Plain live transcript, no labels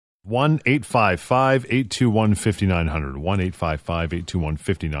1-855-821-5900.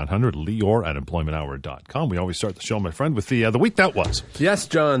 1-855-821-5900. Lior at employmenthour.com. We always start the show, my friend, with the week that was. Yes,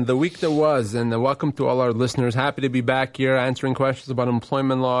 John, the week that was. And welcome to all our listeners. Happy to be back here answering questions about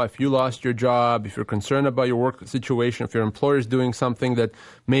employment law. If you lost your job, if you're concerned about your work situation, if your employer is doing something that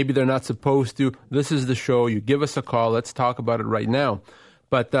maybe they're not supposed to, this is the show. You give us a call. Let's talk about it right now.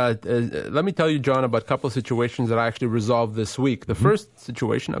 But let me tell you, John, about a couple of situations that I actually resolved this week. The first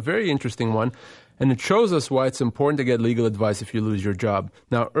situation, a very interesting one, and it shows us why it's important to get legal advice if you lose your job.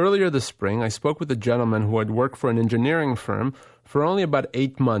 Now, earlier this spring, I spoke with a gentleman who had worked for an engineering firm for only about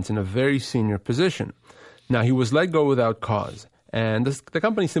 8 months in a very senior position. Now, he was let go without cause, and the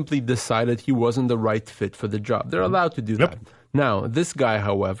company simply decided he wasn't the right fit for the job. They're allowed to do that. Now, this guy,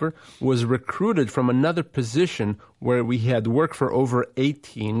 however, was recruited from another position where we had worked for over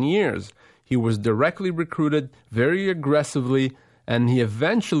 18 years. He was directly recruited very aggressively, and he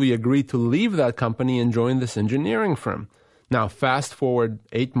eventually agreed to leave that company and join this engineering firm. Now, fast forward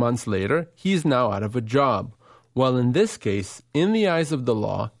 8 months later, he's now out of a job. Well, in this case, in the eyes of the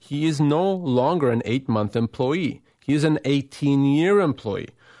law, he is no longer an 8-month employee. He is an 18-year employee.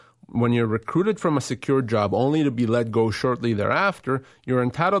 When you're recruited from a secure job only to be let go shortly thereafter, you're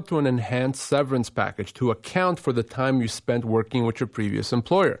entitled to an enhanced severance package to account for the time you spent working with your previous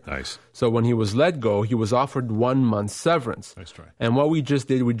employer. Nice. So when he was let go, he was offered 1 month severance. Nice try. And what we just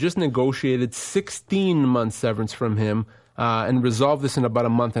did, we just negotiated 16 months severance from him and resolved this in about a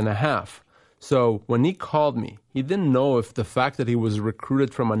month and a half. So when he called me, he didn't know if the fact that he was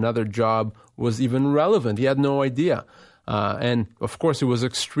recruited from another job was even relevant. He had no idea. And, of course, it was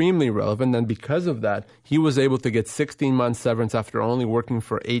extremely relevant, and because of that, he was able to get 16 months severance after only working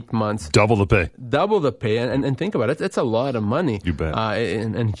for 8 months. Double the pay. Double the pay, and think about it, it's a lot of money. You bet.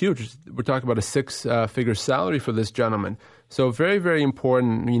 And huge. We're talking about a six-figure salary for this gentleman. So very, very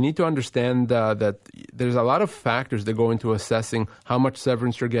important. You need to understand that there's a lot of factors that go into assessing how much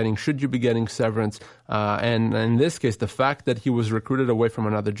severance you're getting. Should you be getting severance? And in this case, the fact that he was recruited away from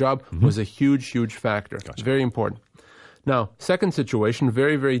another job was a huge, huge factor. Gotcha. Very important. Now, second situation,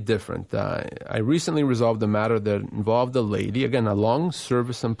 very, very different. I recently resolved a matter that involved a lady, again, a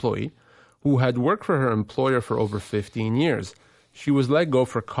long-service employee, who had worked for her employer for over 15 years. She was let go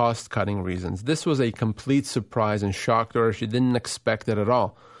for cost-cutting reasons. This was a complete surprise and shock to her. She didn't expect it at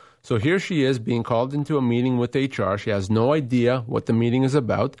all. So here she is being called into a meeting with HR. She has no idea what the meeting is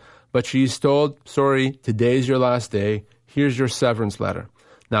about, but she's told, sorry, today's your last day. Here's your severance letter.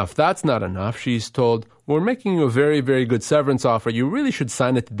 Now, if that's not enough, she's told, we're making you a very, very good severance offer. You really should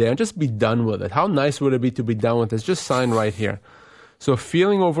sign it today and just be done with it. How nice would it be to be done with this? Just sign right here. So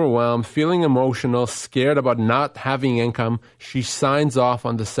feeling overwhelmed, feeling emotional, scared about not having income, she signs off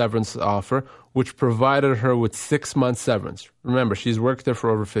on the severance offer, which provided her with 6 months severance. Remember, she's worked there for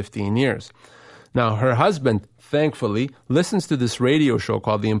over 15 years. Now, her husband, thankfully, listens to this radio show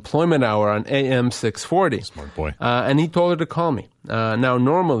called The Employment Hour on AM 640. Smart boy. And he told her to call me. Now,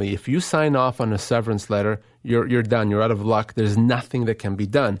 normally, if you sign off on a severance letter, you're done. You're out of luck. There's nothing that can be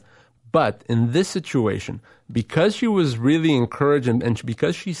done. But in this situation, because she was really encouraged and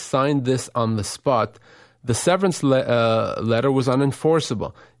because she signed this on the spot, the severance letter was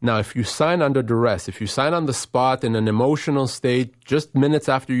unenforceable. Now, if you sign under duress, if you sign on the spot in an emotional state, just minutes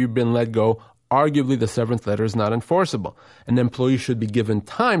after you've been let go, arguably the severance letter is not enforceable. An employee should be given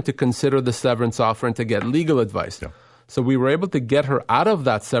time to consider the severance offer and to get legal advice. Yeah. So we were able to get her out of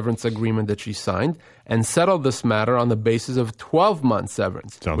that severance agreement that she signed and settle this matter on the basis of 12-month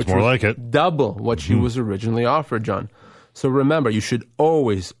severance. Sounds more like it. Double what she was originally offered, John. So remember, you should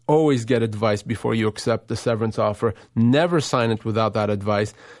always, always get advice before you accept the severance offer. Never sign it without that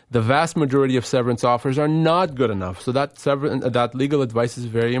advice. The vast majority of severance offers are not good enough. So that legal advice is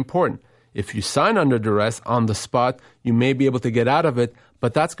very important. If you sign under duress on the spot, you may be able to get out of it,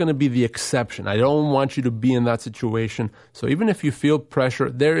 but that's going to be the exception. I don't want you to be in that situation. So even if you feel pressure,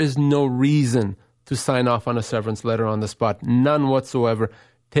 there is no reason to sign off on a severance letter on the spot. None whatsoever.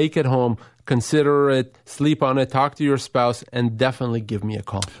 Take it home, consider it, sleep on it, talk to your spouse, and definitely give me a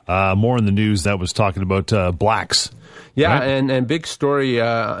call. More in the news that was talking about blacks. Yeah, right? and big story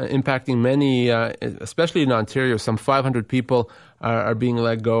impacting many, especially in Ontario. Some 500 people are being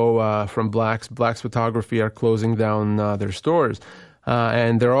let go from Blacks. Blacks Photography are closing down their stores.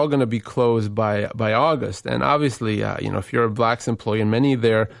 And they're all going to be closed by August. And obviously, if you're a Blacks employee, and many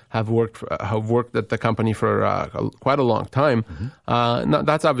there have worked at the company for quite a long time,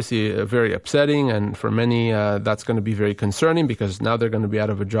 that's obviously very upsetting. And for many, that's going to be very concerning because now they're going to be out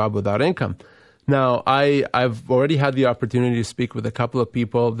of a job without income. Now, I've already had the opportunity to speak with a couple of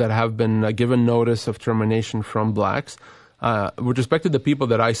people that have been given notice of termination from Blacks. with respect to the people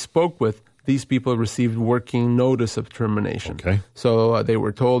that I spoke with, these people received working notice of termination. Okay. So they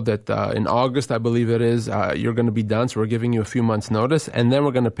were told that in August, I believe it is, you're going to be done, so we're giving you a few months' notice, and then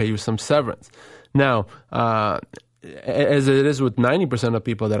we're going to pay you some severance. Now, as it is with 90% of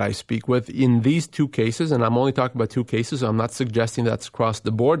people that I speak with, in these two cases, and I'm only talking about two cases, so I'm not suggesting that's across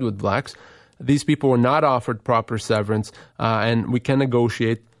the board with blacks, these people were not offered proper severance, and we can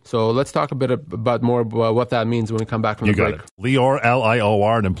negotiate. So let's talk a bit about more about what that means when we come back from the break. You got it. Lior,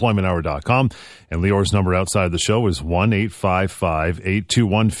 Lior, at employmenthour.com. And Lior's number outside the show is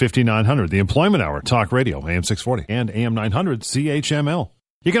 1-855-821-5900. The Employment Hour, Talk Radio, AM 640 and AM 900 CHML.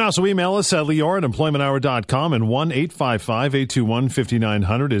 You can also email us at Lior at employmenthour.com, and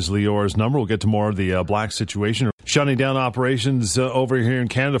 1-855-821-5900 is Lior's number. We'll get to more of the black situation. Shutting down operations over here in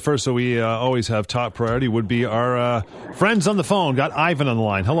Canada. First, so we always have top priority, would be our friends on the phone. Got Ivan on the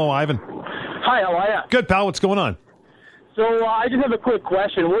line. Hello, Ivan. Hi, how are you? Good, pal. What's going on? So I just have a quick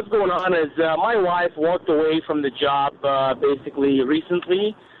question. What's going on is my wife walked away from the job basically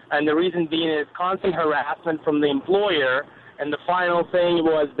recently, and the reason being is constant harassment from the employer. And the final thing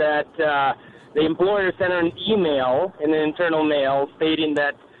was that the employer sent her an email in an internal mail stating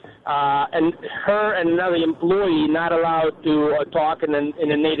that and her and another employee not allowed to talk in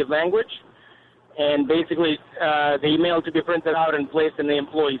a native language. And basically, the email to be printed out and placed in the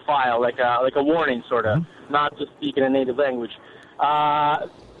employee file, like a warning, sort of, not to speak in a native language.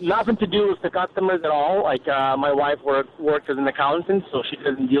 Nothing to do with the customers at all. Like my wife worked as an accountant, so she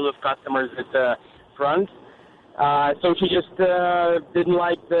doesn't deal with customers at the front. So she just didn't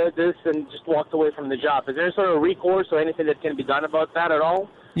like this and just walked away from the job. Is there sort of recourse or anything that can be done about that at all?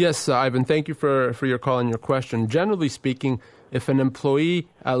 Yes, Ivan, thank you for your call and your question. Generally speaking, if an employee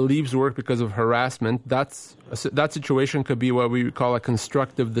leaves work because of harassment, that situation could be what we would call a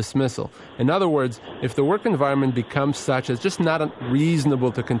constructive dismissal. In other words, if the work environment becomes such as just not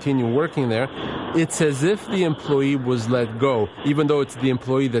reasonable to continue working there, it's as if the employee was let go, even though it's the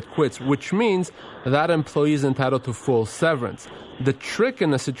employee that quits, which means that employee is entitled to full severance. The trick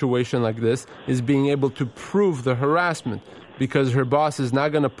in a situation like this is being able to prove the harassment, because her boss is not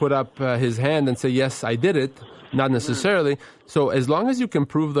going to put up his hand and say, yes, I did it. Not necessarily. So as long as you can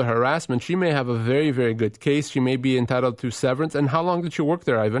prove the harassment, she may have a very, very good case. She may be entitled to severance. And how long did she work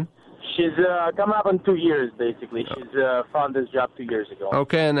there, Ivan? She's come up in 2 years, basically. She's found this job 2 years ago.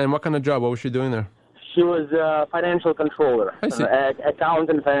 Okay, and what kind of job? What was she doing there? She was a financial controller. I see.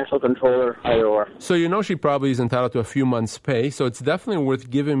 Accountant, financial controller, either or. So you know she probably is entitled to a few months' pay, so it's definitely worth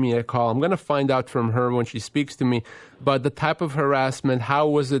giving me a call. I'm going to find out from her when she speaks to me, but the type of harassment, how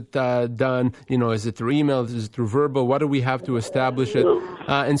was it done? You know, is it through email? Is it through verbal? What do we have to establish it?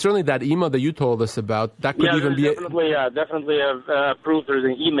 And certainly that email that you told us about, that could even be... definitely proof there's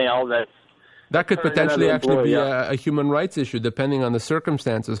an email that could potentially actually be a human rights issue, depending on the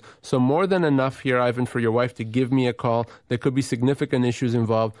circumstances. So more than enough here, Ivan, for your wife to give me a call. There could be significant issues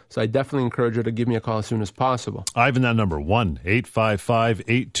involved, so I definitely encourage her to give me a call as soon as possible. Ivan, that number,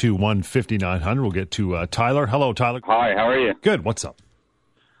 1-855-821-5900. We'll get to Tyler. Hello, Tyler. Hi, how are you? Good. What's up?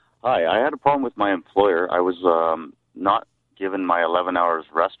 Hi, I had a problem with my employer. I was not given my 11 hours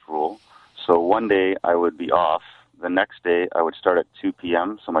rest rule, so one day I would be off. The next day, I would start at 2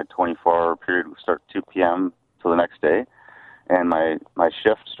 p.m., so my 24-hour period would start at 2 p.m. till the next day. And my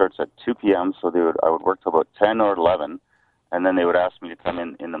shift starts at 2 p.m., so I would work till about 10 or 11, and then they would ask me to come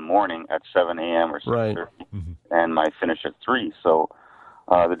in the morning at 7 a.m. or 6:30, right. And my finish at 3. So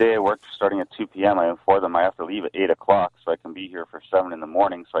the day I worked starting at 2 p.m., I informed them I have to leave at 8 o'clock so I can be here for 7 in the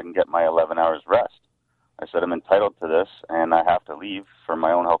morning so I can get my 11 hours rest. I said I'm entitled to this, and I have to leave for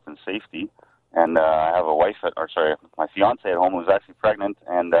my own health and safety. And I have a my fiance at home who's actually pregnant,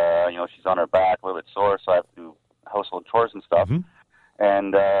 and she's on her back, a little bit sore, so I have to do household chores and stuff. Mm-hmm.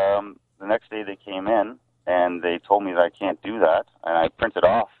 And the next day they came in, and they told me that I can't do that, and I printed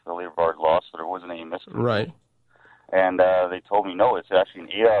off the labor board law so there wasn't any misconception. Right. And they told me, no, it's actually an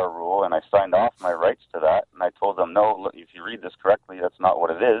 8-hour rule, and I signed off my rights to that. And I told them, no, look, if you read this correctly, that's not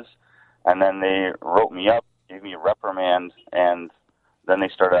what it is. And then they wrote me up, gave me a reprimand, and then they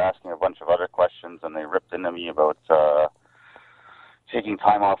started asking a bunch of other questions, and they ripped into me about taking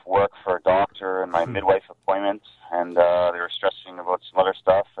time off work for a doctor and my midwife appointment, and they were stressing about some other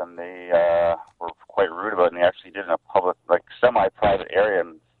stuff, and they were quite rude about it, and they actually did it in a public, like, semi-private area,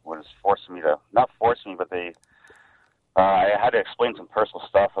 and was forcing me to, not forcing me, but they, I had to explain some personal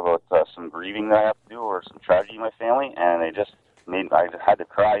stuff about some grieving that I have to do or some tragedy in my family, and they just I had to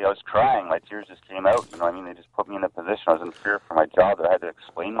I was crying. My tears just came out. You know what I mean? They just put me in a position. I was in fear for my job that I had to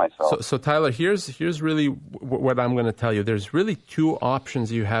explain myself. So Tyler, here's really what I'm going to tell you. There's really two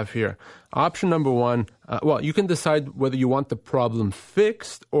options you have here. Option number one, you can decide whether you want the problem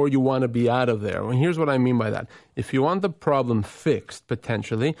fixed or you want to be out of there. And here's what I mean by that. If you want the problem fixed,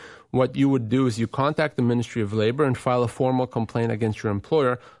 potentially, what you would do is you contact the Ministry of Labor and file a formal complaint against your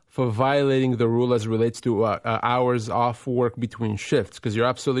employer for violating the rule as it relates to hours off work between shifts, because you're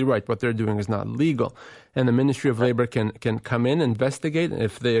absolutely right. What they're doing is not legal. And the Ministry of Labor can come in, investigate, and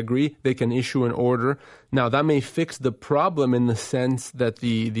if they agree, they can issue an order. Now, that may fix the problem in the sense that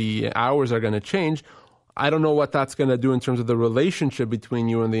the hours are going to change. I don't know what that's going to do in terms of the relationship between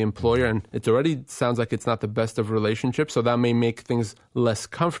you and the employer, and it already sounds like it's not the best of relationships, so that may make things less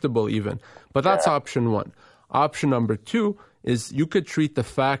comfortable even. But that's option one. Option number two is you could treat the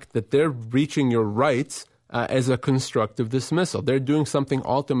fact that they're breaching your rights as a constructive dismissal. They're doing something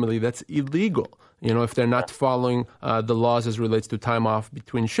ultimately that's illegal, if they're not following the laws as relates to time off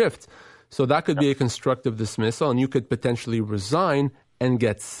between shifts. So that could be a constructive dismissal, and you could potentially resign and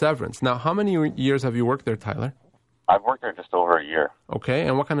get severance. Now, how many years have you worked there, Tyler? I've worked there just over a year. Okay,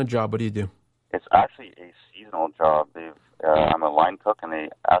 and what kind of job? What do you do? It's actually a seasonal job. I'm a line cook, and they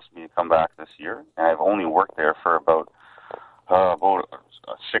asked me to come back this year, and I've only worked there for about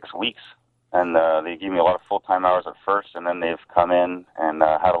 6 weeks, and they gave me a lot of full-time hours at first, and then they've come in and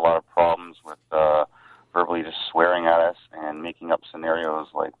had a lot of problems with verbally just swearing at us and making up scenarios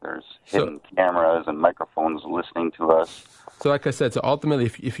like there's hidden cameras and microphones listening to us. So like I said, ultimately,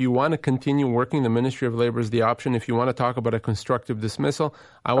 if you want to continue working, the Ministry of Labor is the option. If you want to talk about a constructive dismissal,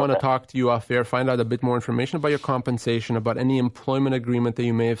 I want to talk to you off air, find out a bit more information about your compensation, about any employment agreement that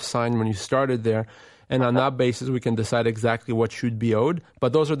you may have signed when you started there. And on that basis, we can decide exactly what should be owed.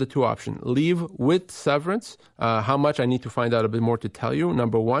 But those are the two options. Leave with severance. How much, I need to find out a bit more to tell you,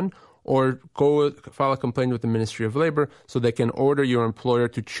 number one. Or go file a complaint with the Ministry of Labor so they can order your employer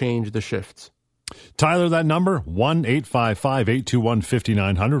to change the shifts. Tyler, that number,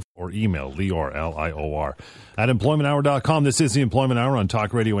 1-855-821-5900, or email Lior, Lior, at employmenthour.com. This is the Employment Hour on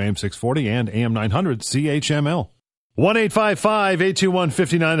Talk Radio AM 640 and AM 900 CHML.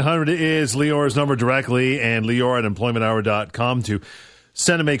 1-855-821-5900 is Lior's number directly, and Lior at employmenthour.com to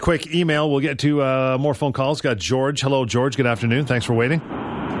send him a quick email. We'll get to more phone calls. Got George. Hello, George. Good afternoon. Thanks for waiting.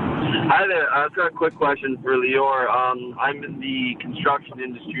 Hi there. I've got a quick question for Lior. I'm in the construction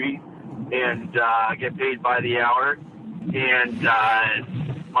industry, and I get paid by the hour. And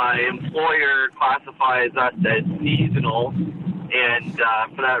my employer classifies us as seasonal, and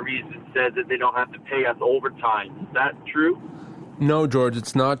for that reason says that they don't have to pay us overtime. Is that true? No, George,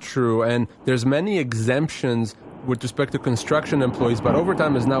 it's not true. And there's many exemptions with respect to construction employees, but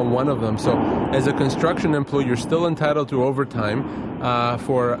overtime is not one of them. So as a construction employee, you're still entitled to overtime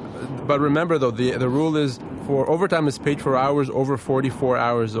but remember though, the rule is for overtime is paid for hours over 44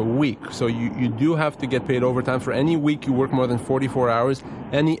 hours a week. So you do have to get paid overtime for any week you work more than 44 hours.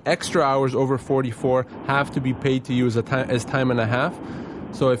 Any extra hours over 44 have to be paid to you as time and a half.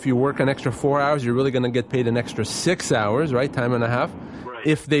 So if you work an extra 4 hours, you're really going to get paid an extra 6 hours, right? Time and a half. Right.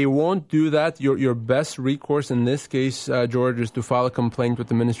 If they won't do that, your best recourse in this case, George, is to file a complaint with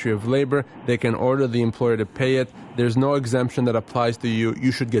the Ministry of Labor. They can order the employer to pay it. There's no exemption that applies to you.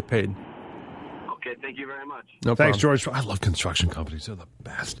 You should get paid. Okay, thank you very much. No Thanks, problem. George. I love construction companies. They're the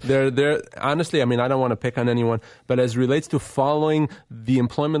best. They're honestly, I mean, I don't want to pick on anyone, but as relates to following the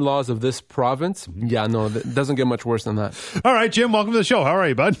employment laws of this province, it doesn't get much worse than that. All right, Jim, welcome to the show. How are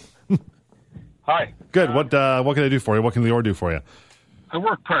you, bud? Hi. Good. What can I do for you? What can Lior do for you? I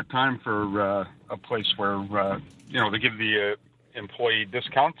work part-time for a place where, they give the employee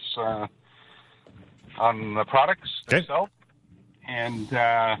discounts on the products they sell. And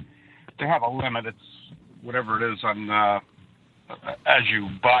they have a limit. It's whatever it is on as you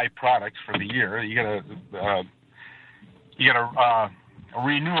buy products for the year. You get a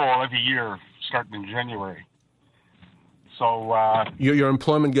renewal every year starting in January. So your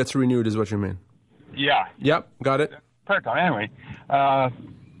employment gets renewed is what you mean? Yeah. Yep, got it. Part-time. Anyway, I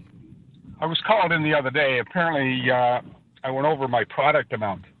was called in the other day. Apparently, I went over my product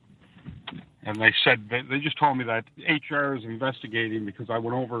amount. And they said, they just told me that HR is investigating because I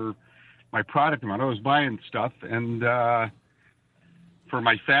went over my product amount. I was buying stuff and for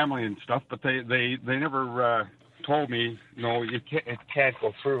my family and stuff, but they never told me, no, it can't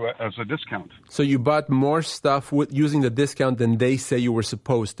go through as a discount. So you bought more stuff using the discount than they say you were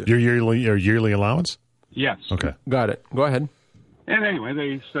supposed to? Your yearly allowance? Yes. Okay. Got it. Go ahead. And anyway,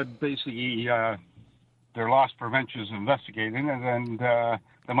 they said basically their loss prevention is investigating and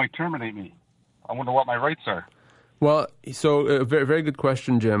they might terminate me. I wonder what my rights are. Well, so very, very good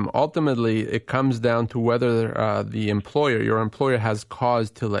question, Jim. Ultimately, it comes down to whether your employer has cause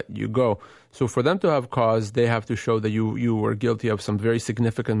to let you go. So for them to have cause, they have to show that you were guilty of some very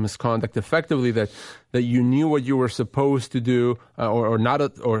significant misconduct, effectively that you knew what you were supposed to do or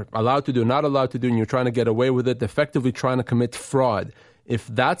allowed to do, not allowed to do, and you're trying to get away with it, effectively trying to commit fraud. If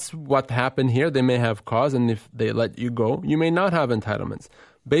that's what happened here, they may have cause, and if they let you go, you may not have entitlements.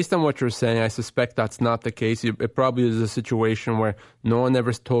 Based on what you're saying, I suspect that's not the case. It probably is a situation where no one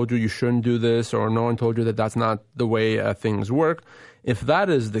ever told you shouldn't do this, or no one told you that that's not the way things work. If that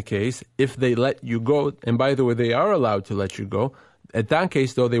is the case, if they let you go, and by the way, they are allowed to let you go, at that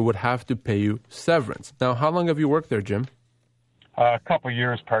case, though, they would have to pay you severance. Now, how long have you worked there, Jim? A couple of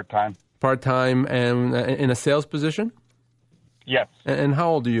years part-time. Part-time and in a sales position? Yes. And how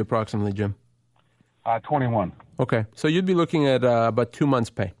old are you approximately, Jim? 21. Okay, so you'd be looking at about 2 months'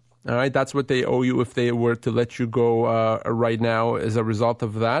 pay. All right, that's what they owe you if they were to let you go right now as a result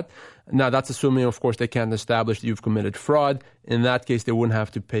of that. Now, that's assuming, of course, they can't establish that you've committed fraud. In that case, they wouldn't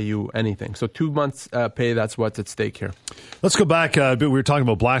have to pay you anything. So 2 months' pay, that's what's at stake here. Let's go back. We were talking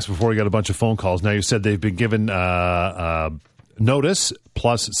about blacks before we got a bunch of phone calls. Now, you said they've been given notice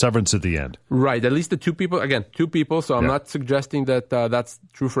plus severance at the end. Right. At least the two people. So I'm not suggesting that that's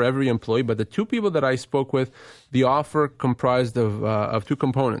true for every employee, but the two people that I spoke with, the offer comprised of two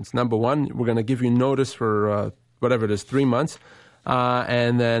components. Number one, we're going to give you notice for whatever it is, 3 months.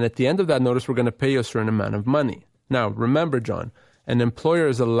 And then at the end of that notice, we're going to pay you a certain amount of money. Now, remember, John, an employer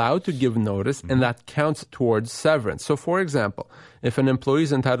is allowed to give notice, and that counts towards severance. So, for example, if an employee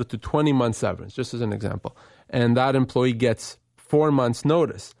is entitled to 20 months severance, just as an example, and that employee gets 4 months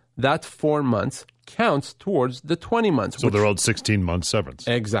notice, that 4 months counts towards the 20 months. So they're owed 16 months severance.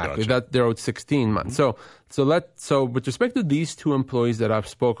 Exactly. Gotcha. That they're owed 16 months. So with respect to these two employees that I've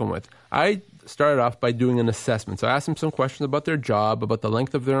spoken with, I started off by doing an assessment. So I asked them some questions about their job, about the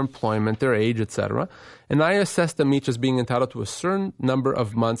length of their employment, their age, etc. And I assessed them each as being entitled to a certain number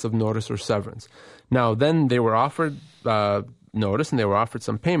of months of notice or severance. Now, then they were offered notice and they were offered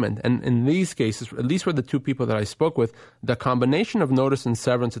some payment. And in these cases, at least for the two people that I spoke with, the combination of notice and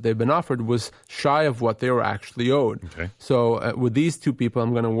severance that they've been offered was shy of what they were actually owed. Okay. So with these two people,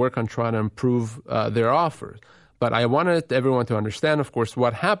 I'm going to work on trying to improve their offers. But I wanted everyone to understand, of course,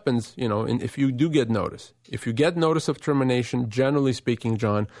 what happens, if you do get notice. If you get notice of termination, generally speaking,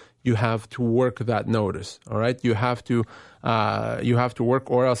 John, you have to work that notice, all right? You have to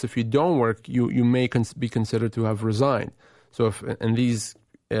work, or else if you don't work, you may be considered to have resigned. So if in these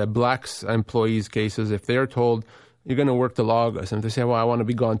blacks employees cases, if they're told you're going to work till August, and if they say, well, I want to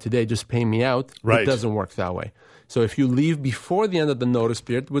be gone today, just pay me out, right. It doesn't work that way. So if you leave before the end of the notice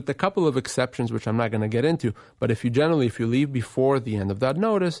period, with a couple of exceptions, which I'm not going to get into, but if you leave before the end of that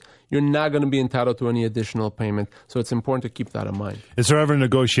notice, you're not going to be entitled to any additional payment. So it's important to keep that in mind. Is there ever a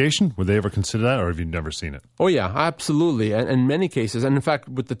negotiation? Would they ever consider that, or have you never seen it? Oh, yeah, absolutely. And in many cases, and in fact,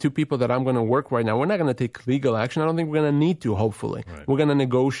 with the two people that I'm going to work right now, we're not going to take legal action. I don't think we're going to need to, hopefully. Right. We're going to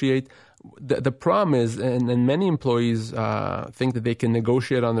negotiate. The problem is, and many employees think that they can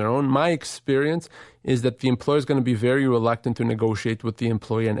negotiate on their own. My experience is that the employer is going to be very reluctant to negotiate with the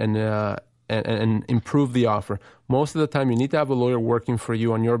employee and improve the offer. Most of the time, you need to have a lawyer working for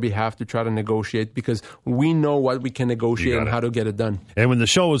you on your behalf to try to negotiate, because we know what we can negotiate and how to get it done. And when the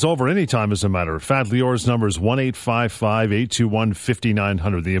show is over, anytime, as a matter of fact, Lior's number is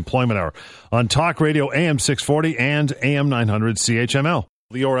 1-855-821-5900, the Employment Hour, on Talk Radio AM 640 and AM 900 CHML.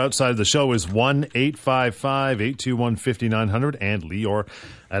 Lior outside the show is 1-855-821-5900 and Lior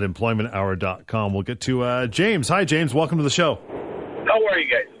at employmenthour.com. We'll get to James. Hi, James. Welcome to the show. How are you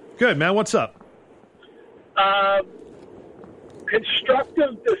guys? Good, man. What's up?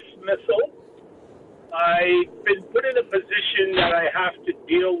 Constructive dismissal. I've been put in a position that I have to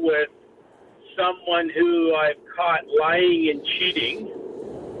deal with someone who I've caught lying and cheating,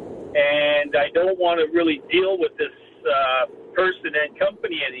 and I don't want to really deal with this person and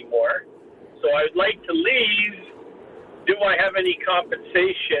company anymore. So I'd like to leave. Do I have any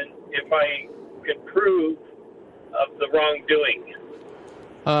compensation if I can prove of the wrongdoing?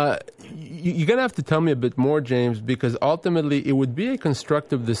 You're going to have to tell me a bit more, James, because ultimately it would be a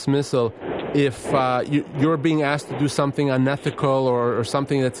constructive dismissal if you're being asked to do something unethical or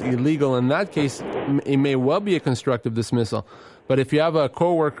something that's illegal. In that case, it may well be a constructive dismissal. But if you have a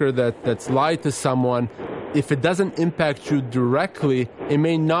coworker that's lied to someone, if it doesn't impact you directly, it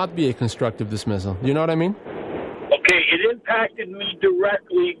may not be a constructive dismissal. Do you know what I mean? Okay, it impacted me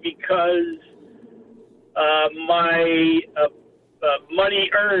directly because my money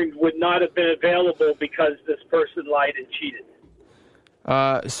earned would not have been available because this person lied and cheated.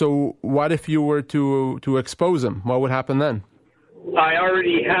 So what if you were to expose him? What would happen then? I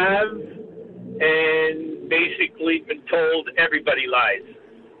already have, and basically been told everybody lies.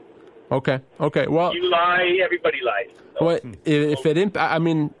 Okay. Well, you lie, everybody lies. Well, if it I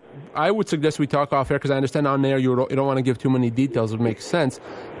mean, I would suggest we talk off air because I understand on air you don't want to give too many details. It makes sense,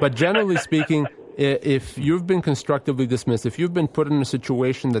 but generally speaking, if you've been constructively dismissed, if you've been put in a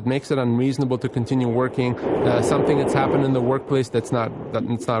situation that makes it unreasonable to continue working, something that's happened in the workplace that's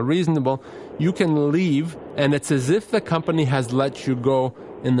not reasonable, you can leave, and it's as if the company has let you go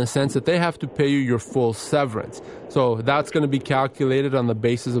in the sense that they have to pay you your full severance. So that's going to be calculated on the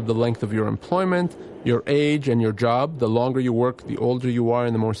basis of the length of your employment, your age, and your job. The longer you work, the older you are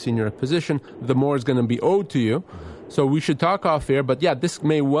in the more senior position, the more is going to be owed to you. So we should talk off air, but yeah, this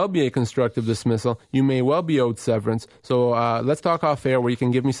may well be a constructive dismissal. You may well be owed severance. So let's talk off air where you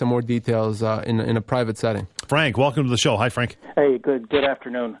can give me some more details in a private setting. Frank, welcome to the show. Hi, Frank. Hey, good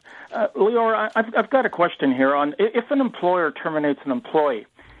afternoon. Lior, I've got a question here on if an employer terminates an employee,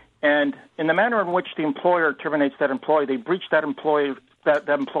 and in the manner in which the employer terminates that employee, they breach that employee's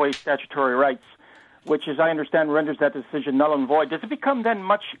statutory rights, which, as I understand, renders that decision null and void. Does it become then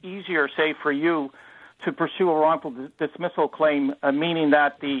much easier, say, for you to pursue a wrongful dismissal claim, meaning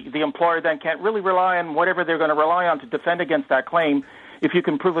that the employer then can't really rely on whatever they're going to rely on to defend against that claim if you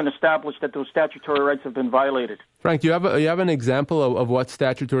can prove and establish that those statutory rights have been violated? Frank, do you have an example of what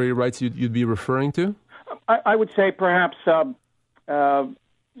statutory rights you'd be referring to? I would say perhaps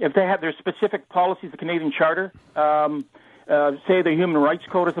if they have their specific policies, the Canadian Charter, say the Human Rights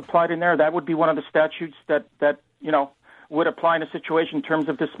Code is applied in there, that would be one of the statutes that would apply in a situation in terms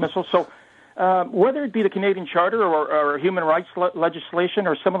of dismissal. So whether it be the Canadian Charter or human rights legislation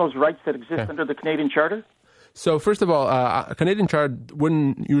or some of those rights that exist under the Canadian Charter? So first of all, a Canadian Charter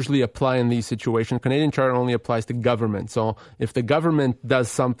wouldn't usually apply in these situations. Canadian Charter only applies to government. So if the government does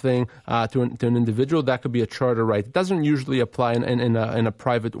something to an individual, that could be a charter right. It doesn't usually apply in a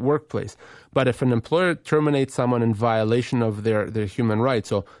private workplace. But if an employer terminates someone in violation of their human rights,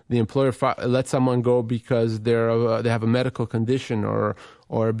 so the employer lets someone go because they have a medical condition or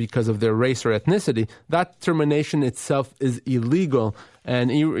because of their race or ethnicity, that termination itself is illegal.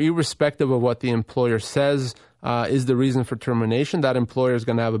 And irrespective of what the employer says is the reason for termination, that employer is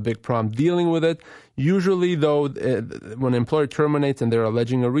going to have a big problem dealing with it. Usually, though, when an employer terminates and they're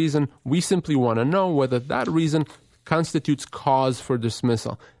alleging a reason, we simply want to know whether that reason constitutes cause for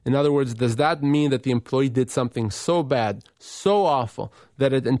dismissal. In other words, does that mean that the employee did something so bad, so awful,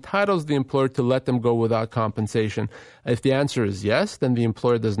 that it entitles the employer to let them go without compensation? If the answer is yes, then the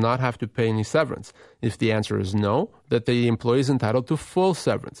employer does not have to pay any severance. If the answer is no, that the employee is entitled to full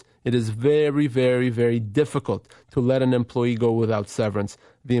severance. It is very, very, very difficult to let an employee go without severance.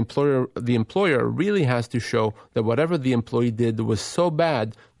 The employer really has to show that whatever the employee did was so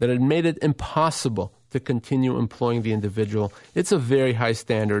bad that it made it impossible to continue employing the individual. It's a very high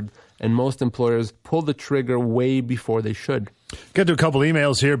standard, and most employers pull the trigger way before they should. Get to a couple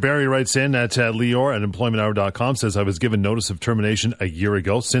emails here. Barry writes in at Lior@employmenthour.com, says, I was given notice of termination a year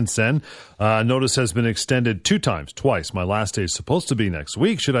ago. Since then, notice has been extended twice. My last day is supposed to be next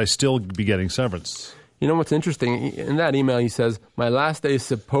week. Should I still be getting severance? You know what's interesting? In that email, he says, my last day is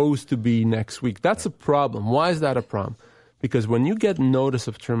supposed to be next week. That's a problem. Why is that a problem? Because when you get notice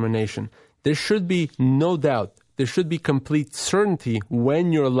of termination, there should be no doubt. There should be complete certainty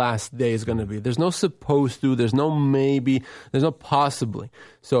when your last day is going to be. There's no supposed to, there's no maybe, there's no possibly.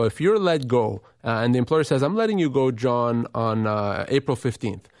 So if you're let go and the employer says, I'm letting you go, John, on April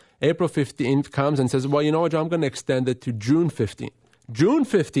 15th. April 15th comes and says, well, you know what, John, I'm going to extend it to June 15th. June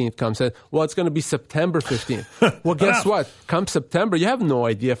 15th comes and says, well, it's going to be September 15th. Well, guess what? Come September, you have no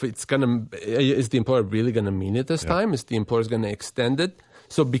idea if it's going to, is the employer really going to mean it this time? Is the employer going to extend it?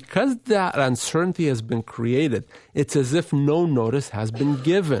 So because that uncertainty has been created, it's as if no notice has been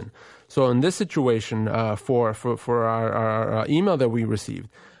given. So in this situation, for our email that we received,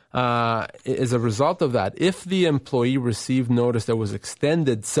 as a result of that, if the employee received notice that was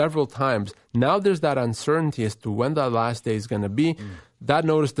extended several times, now there's that uncertainty as to when that last day is going to be. That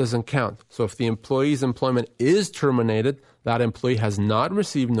notice doesn't count. So if the employee's employment is terminated, that employee has not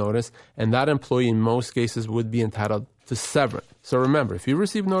received notice, and that employee in most cases would be entitled to severance. So remember, if you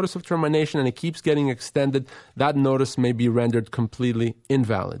receive notice of termination and it keeps getting extended, that notice may be rendered completely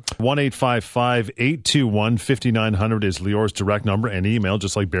invalid. 1-855-821-5900 is Lior's direct number and email,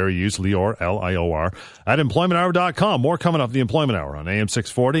 just like Barry used, Lior, Lior, @employmenthour.com. More coming up, the Employment Hour on AM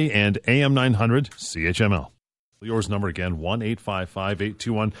 640 and AM 900 CHML. Yours number again,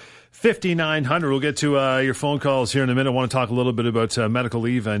 1-855-821-5900. We'll get to your phone calls here in a minute. I want to talk a little bit about medical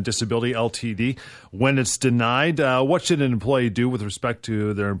leave and disability, LTD. When it's denied, what should an employee do with respect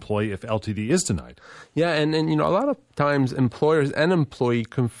to their employee if LTD is denied? Yeah, and a lot of times employers and employee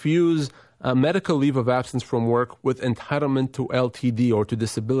confuse medical leave of absence from work with entitlement to LTD or to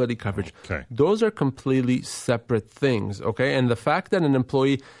disability coverage. Okay. Those are completely separate things, okay? And the fact that an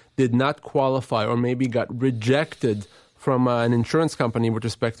employee did not qualify or maybe got rejected from an insurance company with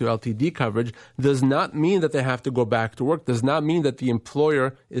respect to LTD coverage does not mean that they have to go back to work, does not mean that the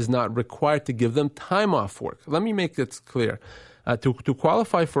employer is not required to give them time off work. Let me make this clear. To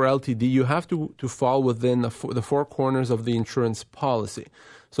qualify for LTD, you have to fall within the four corners of the insurance policy.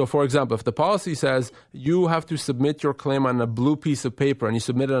 So, for example, if the policy says you have to submit your claim on a blue piece of paper and you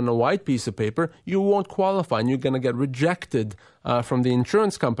submit it on a white piece of paper, you won't qualify and you're going to get rejected from the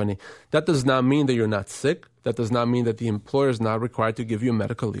insurance company. That does not mean that you're not sick. That does not mean that the employer is not required to give you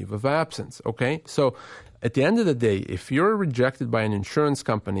medical leave of absence, okay? So at the end of the day, if you're rejected by an insurance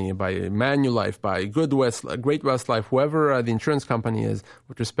company, by Manulife, by Great West Life, whoever the insurance company is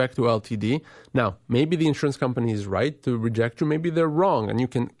with respect to LTD, now, maybe the insurance company is right to reject you, maybe they're wrong, and you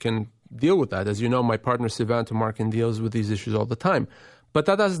can deal with that. As you know, my partner Sivan Tumarkin deals with these issues all the time. But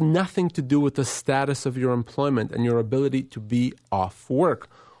that has nothing to do with the status of your employment and your ability to be off work.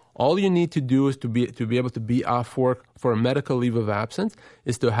 All you need to do is to be able to be off work for a medical leave of absence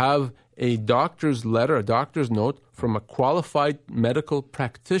is to have a doctor's letter, a doctor's note from a qualified medical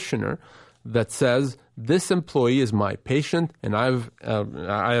practitioner that says this employee is my patient and I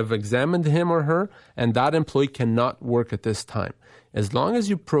have examined him or her, and that employee cannot work at this time. As long as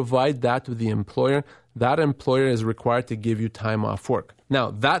you provide that to the employer, that employer is required to give you time off work.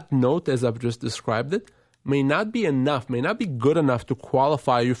 Now, that note, as I've just described it, may not be enough, may not be good enough to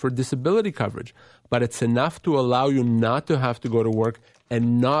qualify you for disability coverage, but it's enough to allow you not to have to go to work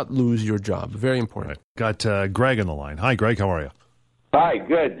and not lose your job. Very important. Right. Got Greg on the line. Hi, Greg. How are you? Hi,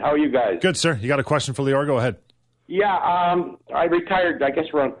 good. How are you guys? Good, sir. You got a question for Lior? Go ahead. Yeah, I retired, I guess,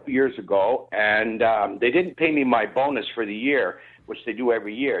 around 2 years ago, and they didn't pay me my bonus for the year, which they do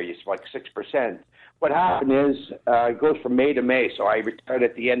every year. It's like 6%. What happened is it goes from May to May, so I retired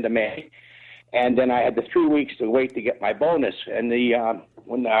at the end of May. And then I had the 3 weeks to wait to get my bonus. And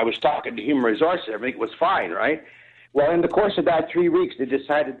when I was talking to Human Resources, everything was fine, right? Well, in the course of that 3 weeks, they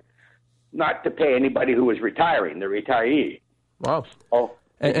decided not to pay anybody who was retiring, the retiree. Wow. Oh.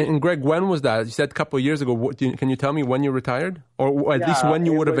 And Greg, when was that? You said a couple of years ago. Can you tell me when you retired? Or at least when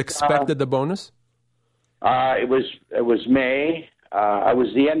you would have expected the bonus? It was May. I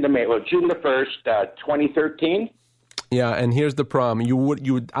was the end of May. Well, June the 1st, 2013. Yeah, and here's the problem. You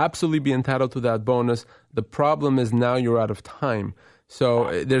would absolutely be entitled to that bonus. The problem is now you're out of time.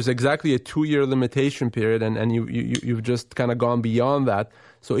 So there's exactly a 2-year limitation period, and you've just kind of gone beyond that.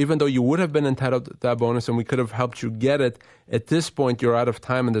 So even though you would have been entitled to that bonus and we could have helped you get it, at this point you're out of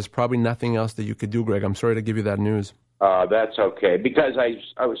time and there's probably nothing else that you could do, Greg. I'm sorry to give you that news. That's okay, because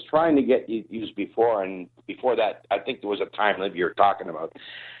I was trying to get used before, and before that, I think there was a time limit you were talking about.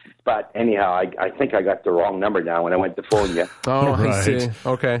 But anyhow, I think I got the wrong number now when I went to phone you. Oh, right. I see.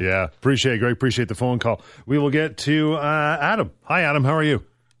 Okay. Yeah, appreciate it, Greg. Appreciate the phone call. We will get to Adam. Hi, Adam. How are you?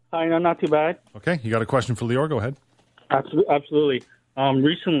 Hi, no, not too bad. Okay, you got a question for Lior? Go ahead. Absolutely.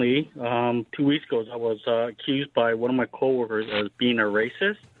 Recently, 2 weeks ago, I was accused by one of my coworkers as being a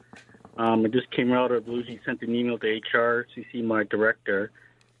racist. It just came out of the blue. He sent an email to HR, CC my director.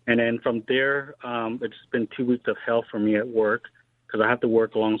 And then from there, it's been 2 weeks of hell for me at work because I have to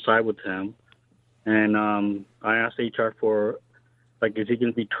work alongside with him. And I asked HR for, is he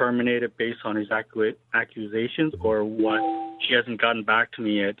going to be terminated based on his accusations or what? She hasn't gotten back to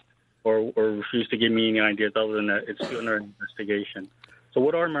me yet or refused to give me any ideas other than that it's still under investigation. So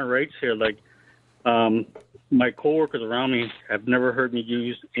what are my rights here? My coworkers around me have never heard me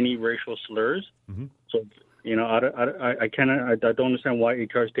use any racial slurs. Mm-hmm. So, I don't understand why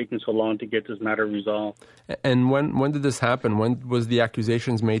HR is taking so long to get this matter resolved. And when did this happen? When was the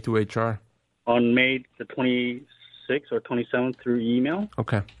accusations made to HR? On May the 26th or 27th through email.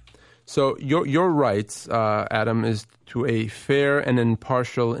 Okay. So your rights, Adam, is to a fair and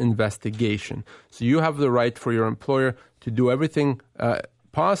impartial investigation. So you have the right for your employer to do everything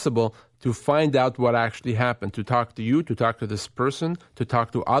possible to find out what actually happened, to talk to you, to talk to this person, to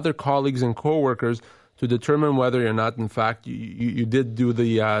talk to other colleagues and coworkers, to determine whether or not, in fact, you did do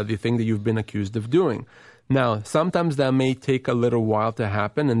the thing that you've been accused of doing. Now, sometimes that may take a little while to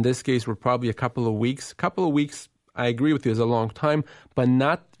happen. In this case, we're probably a couple of weeks. Couple of weeks, I agree with you, is a long time, but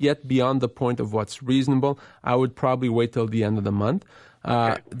not yet beyond the point of what's reasonable. I would probably wait till the end of the month.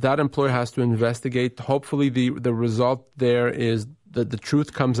 that employer has to investigate. Hopefully the result there is that the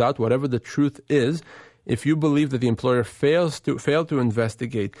truth comes out, whatever the truth is. If you believe that the employer failed to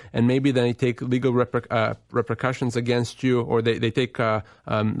investigate, and maybe then they take legal repercussions against you, or they take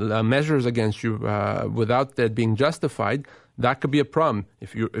measures against you without that being justified, that could be a problem.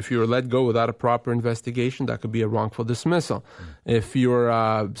 If you're let go without a proper investigation, that could be a wrongful dismissal. If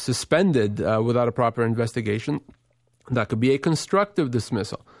you're suspended without a proper investigation, that could be a constructive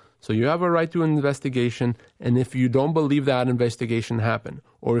dismissal. So you have a right to an investigation, and if you don't believe that investigation happened,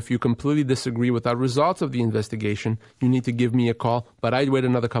 or if you completely disagree with the results of the investigation, you need to give me a call, but I'd wait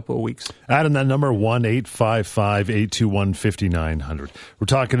another couple of weeks. Adam, that number, 1-855-821-5900. We're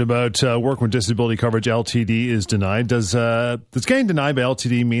talking about work with disability coverage. LTD is denied. Does getting denied by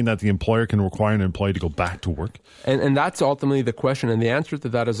LTD mean that the employer can require an employee to go back to work? And that's ultimately the question, and the answer to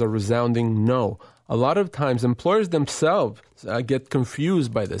that is a resounding no. A lot of times, employers themselves get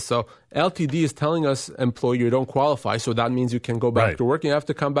confused by this. So LTD is telling us, employer, you don't qualify, so that means you can go back to work. You have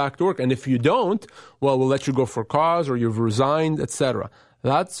to come back to work. And if you don't, well, we'll let you go for cause, or you've resigned, etc.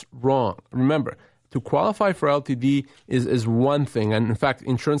 That's wrong. Remember, to qualify for LTD is one thing. And in fact,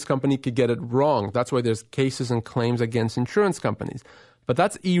 insurance company could get it wrong. That's why there's cases and claims against insurance companies. But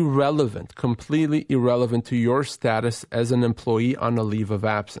that's irrelevant, completely irrelevant to your status as an employee on a leave of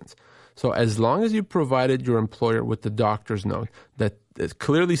absence. So as long as you provided your employer with the doctor's note that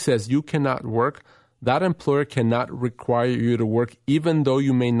clearly says you cannot work, that employer cannot require you to work even though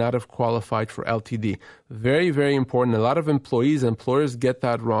you may not have qualified for LTD. Very, very important. A lot of employers get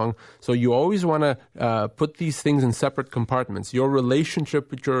that wrong. So you always want to put these things in separate compartments. Your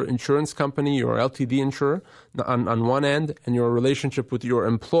relationship with your insurance company, your LTD insurer on one end, and your relationship with your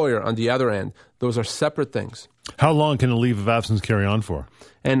employer on the other end. Those are separate things. How long can a leave of absence carry on for?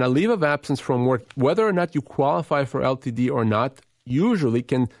 And a leave of absence from work, whether or not you qualify for LTD or not, usually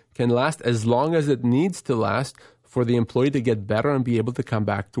can last as long as it needs to last for the employee to get better and be able to come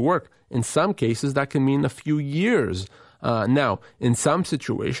back to work. In some cases, that can mean a few years. Now, in some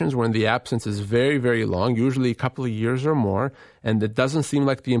situations when the absence is very, very long, usually a couple of years or more, and it doesn't seem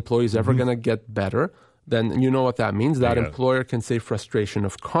like the employee is ever going to get better, then you know what that means. That employer can say frustration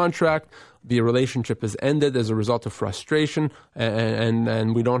of contract. The relationship is ended as a result of frustration,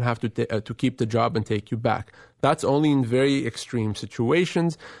 and we don't have to keep the job and take you back. That's only in very extreme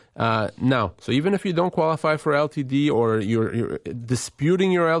situations. Now, so even if you don't qualify for LTD, or you're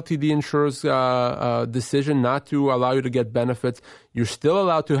disputing your LTD insurer's decision not to allow you to get benefits, you're still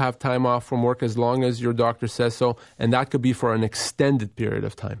allowed to have time off from work as long as your doctor says so, and that could be for an extended period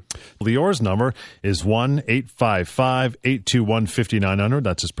of time. Lior's number is 1-855-821-5900.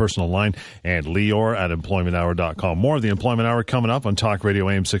 That's his personal line. And Lior at employmenthour.com. More of the Employment Hour coming up on Talk Radio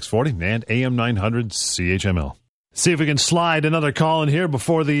AM 640 and AM 900 CHML. See if we can slide another call in here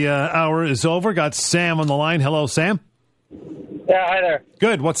before the hour is over. Got Sam on the line. Hello, Sam. Yeah, hi there.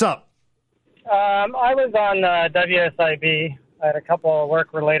 Good. What's up? I was on WSIB. I had a couple of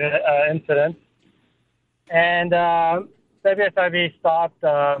work-related incidents. And WSIB stopped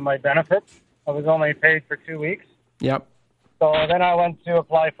my benefits. I was only paid for 2 weeks. Yep. So then I went to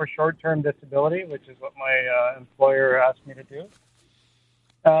apply for short-term disability, which is what my employer asked me to do.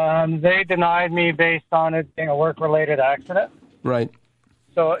 They denied me based on it being a work-related accident. Right.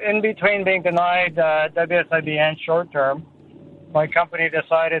 So in between being denied WSIB and short-term, my company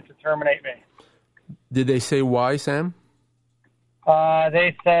decided to terminate me. Did they say why, Sam?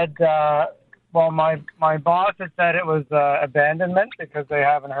 They said, well, my boss had said it was abandonment because they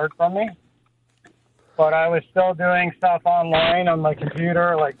haven't heard from me. But I was still doing stuff online on my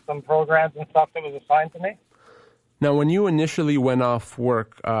computer, like some programs and stuff that was assigned to me. Now, when you initially went off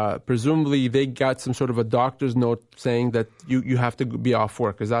work, presumably they got some sort of a doctor's note saying that you have to be off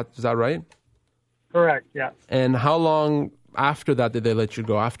work. Is that right? Correct, yeah. And how long after that did they let you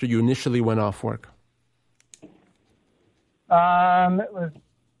go, after you initially went off work?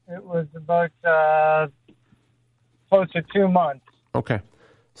 It was about close to 2 months. Okay.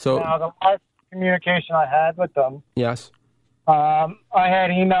 So now, the last communication I had with them, yes, I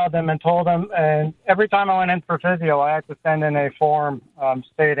had emailed them and told them, and every time I went in for physio, I had to send in a form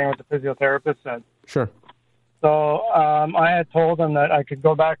stating what the physiotherapist said. Sure. So I had told them that I could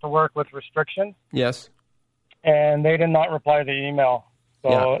go back to work with restrictions. Yes. And they did not reply to the email.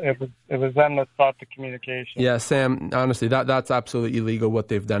 So Yeah. it was them that stopped the communication. Yeah, Sam, honestly, that's absolutely illegal what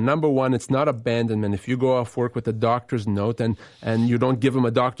they've done. Number one, it's not abandonment. If you go off work with a doctor's note and you don't give them a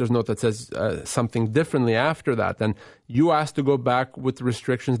doctor's note that says something differently after that, then You ask to go back with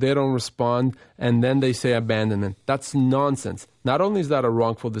restrictions, they don't respond, and then they say abandonment. That's nonsense. Not only is that a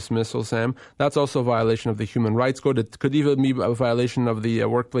wrongful dismissal, Sam, that's also a violation of the Human Rights Code. It could even be a violation of the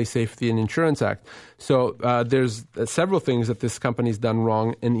Workplace Safety and Insurance Act. So there's several things that this company's done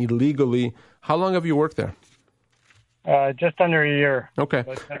wrong and illegally. How long have you worked there? Just under a year. Okay.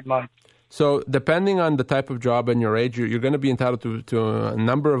 About 10 months. So depending on the type of job and your age, you're going to be entitled to a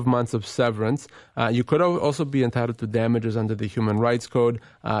number of months of severance. You could also be entitled to damages under the Human Rights Code.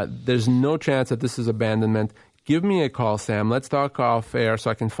 There's no chance that this is abandonment. Give me a call, Sam. Let's talk off air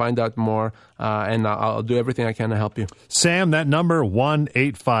so I can find out more, and I'll do everything I can to help you. Sam, that number,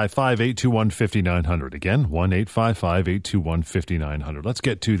 1-855-821-5900. Again, 1-855-821-5900. Let's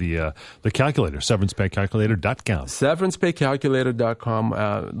get to the calculator, severancepaycalculator.com.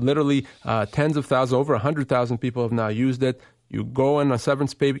 Severancepaycalculator.com. Literally tens of thousands, over 100,000 people have now used it. You go on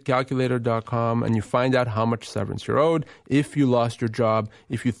severancepaycalculator.com and you find out how much severance you're owed, if you lost your job,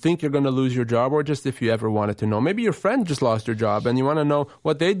 if you think you're going to lose your job, or just if you ever wanted to know. Maybe your friend just lost their job and you want to know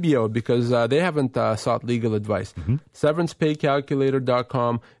what they'd be owed because they haven't sought legal advice.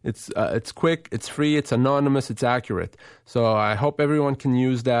 Severancepaycalculator.com. It's quick, it's free, it's anonymous, it's accurate. So I hope everyone can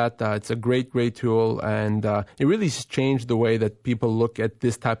use that. It's a great, great tool, and it really has changed the way that people look at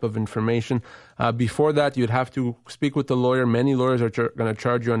this type of information. Before that, you'd have to speak with the lawyer. Many lawyers are going to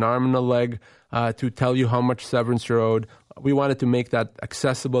charge you an arm and a leg to tell you how much severance you're owed. We wanted to make that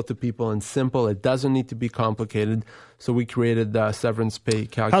accessible to people and simple. It doesn't need to be complicated. So we created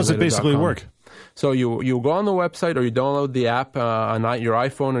severancepaycalculator.com. How does it basically work? So you go on the website or you download the app on your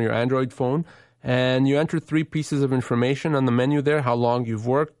iPhone or your Android phone, and you enter 3 pieces of information on the menu there: how long you've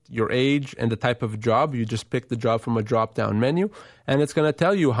worked, your age, and the type of job. You just pick the job from a drop-down menu, and it's going to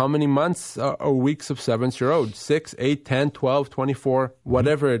tell you how many months or weeks of severance you're owed: 6, 8, 10, 12, 24,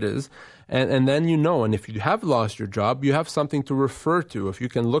 whatever it is. And then you know, and if you have lost your job, you have something to refer to. If you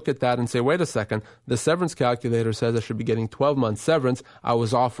can look at that and say, wait a second, the severance calculator says I should be getting 12 months severance. I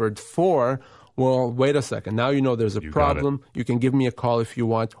was offered 4. Well, wait a second. Now you know there's a problem. You can give me a call if you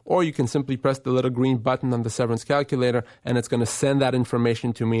want, or you can simply press the little green button on the severance calculator, and it's going to send that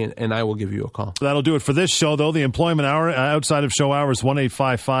information to me, and I will give you a call. That'll do it for this show, though. The Employment Hour, outside of show hours,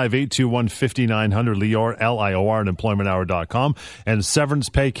 1-855-821-5900, Lior, Lior, at employmenthour.com, and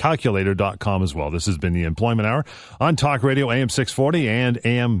severancepaycalculator.com as well. This has been the Employment Hour on Talk Radio, AM 640 and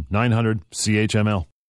AM 900 CHML.